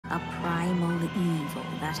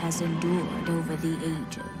that has endured over the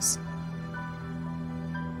ages.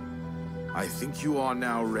 I think you are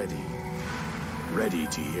now ready. Ready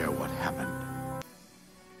to hear what happened.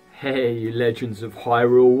 Hey, you legends of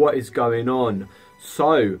Hyrule, what is going on?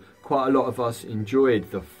 So, quite a lot of us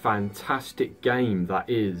enjoyed the fantastic game that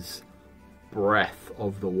is Breath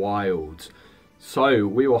of the Wild. So,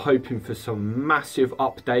 we were hoping for some massive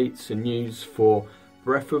updates and news for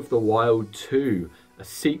Breath of the Wild 2, a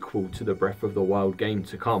sequel to the Breath of the Wild game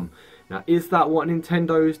to come. Now, is that what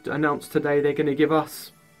Nintendo's announced today they're going to give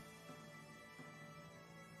us?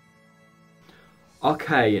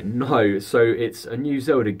 Okay, no, so it's a new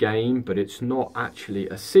Zelda game, but it's not actually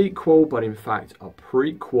a sequel, but in fact a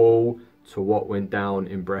prequel to what went down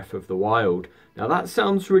in Breath of the Wild. Now that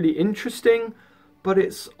sounds really interesting, but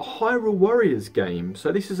it's a Hyrule Warriors game,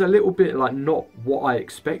 so this is a little bit like not what I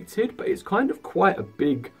expected, but it's kind of quite a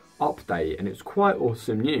big update, and it's quite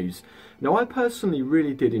awesome news. Now I personally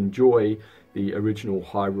really did enjoy the original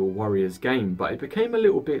Hyrule Warriors game, but it became a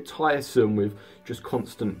little bit tiresome with just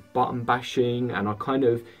constant button bashing, and I kind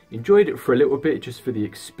of enjoyed it for a little bit just for the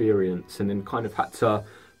experience, and then kind of had to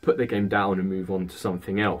put the game down and move on to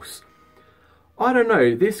something else. I don't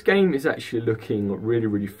know, this game is actually looking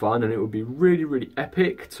really fun, and it would be really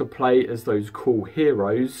epic to play as those cool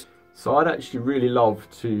heroes. So I'd actually really love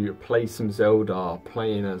to play some Zelda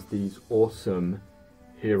playing as these awesome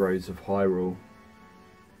heroes of Hyrule.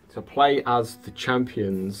 To play as the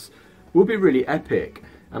champions will be really epic,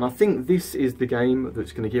 and I think this is the game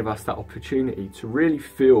that's going to give us that opportunity to really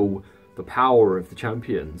feel the power of the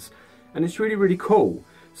champions, and it's really cool.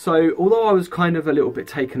 So although I was kind of a little bit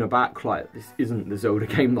taken aback, like this isn't the Zelda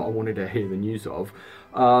game that I wanted to hear the news of,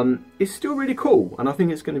 it's still really cool, and I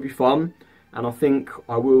think it's going to be fun, and I think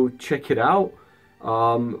I will check it out,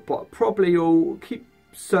 but probably I'll keep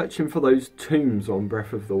searching for those tombs on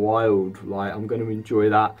Breath of the Wild. Like, I'm going to enjoy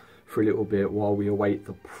that for a little bit while we await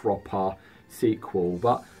the proper sequel.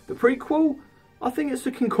 But the prequel, I think it's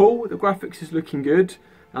looking cool. The graphics is looking good,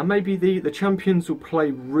 and maybe the champions will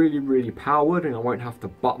play really powered, and I won't have to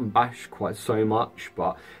button bash quite so much.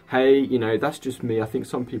 But hey, you know, that's just me. I think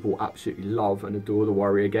some people absolutely love and adore the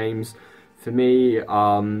Warrior games. For me,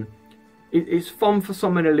 it's fun for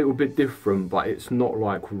something a little bit different, but it's not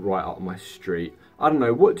like right up my street. I don't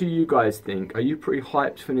know, what do you guys think? Are you pretty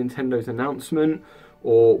hyped for Nintendo's announcement,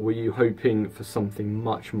 or were you hoping for something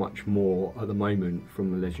much more at the moment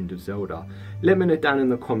from The Legend of Zelda? Let me know down in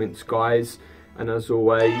the comments, guys, and as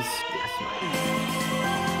always, yes mate.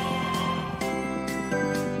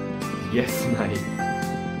 Yes mate.